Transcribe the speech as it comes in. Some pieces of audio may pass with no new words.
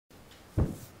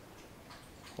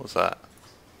What's that?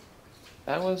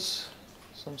 That was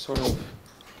some sort of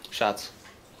shots.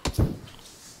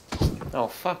 Oh,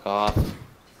 fuck off.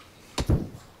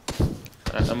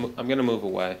 I'm gonna move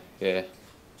away. Yeah.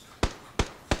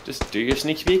 Just do your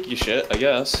sneaky peeky shit, I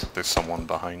guess. There's someone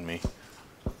behind me.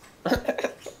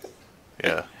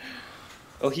 Yeah.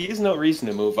 Well, he has no reason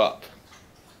to move up.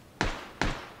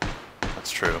 That's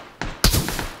true.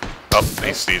 Oh,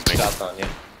 he sees me. Shots on you.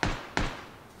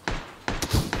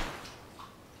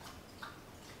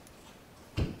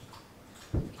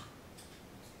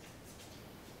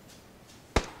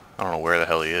 I don't know where the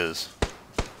hell he is.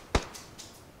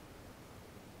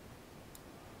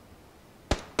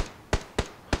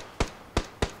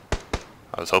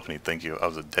 I was hoping he'd think I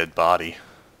was a dead body.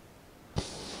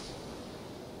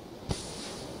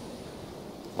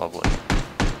 Lovely.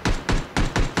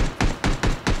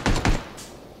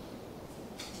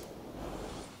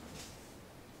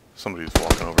 Somebody's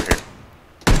walking over here.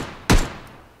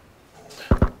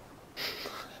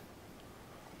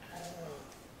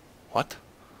 What?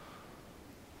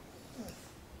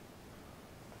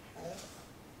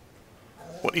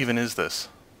 What even is this?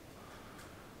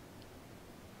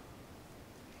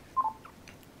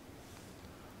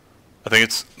 I think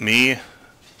it's me,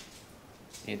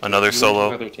 another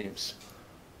solo, other teams.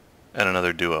 and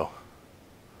another duo.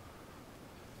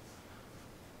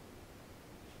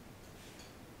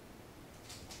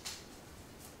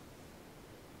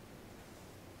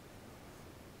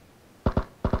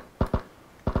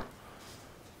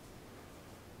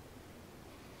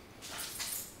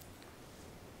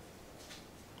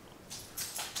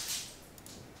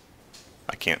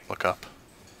 I can't look up.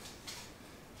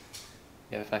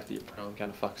 Yeah, the fact that you're prone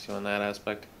kind of fucks you on that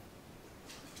aspect.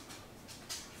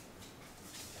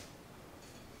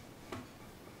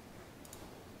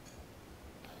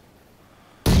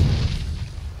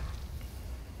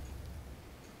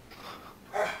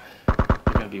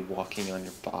 You're gonna be walking on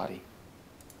your body.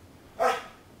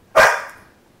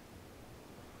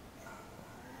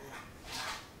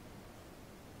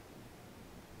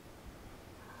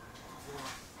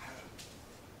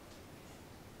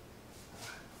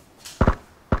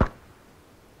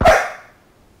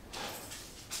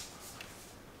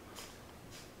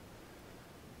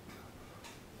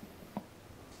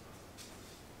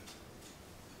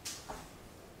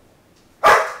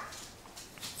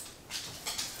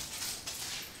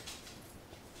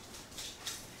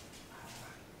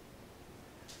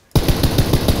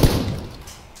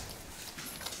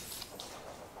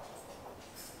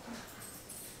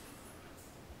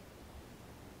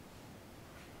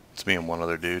 It's me and one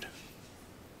other dude.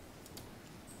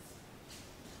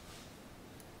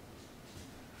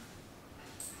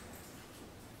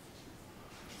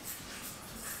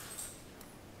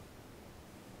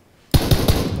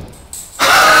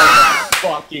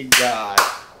 Fucking God.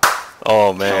 Oh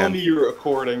Tell man. me you're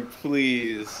recording,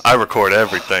 please. I record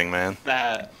everything, man.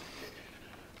 That.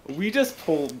 We just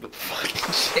pulled the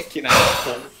fucking chicken out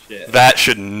of bullshit. That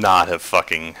should not have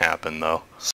fucking happened though.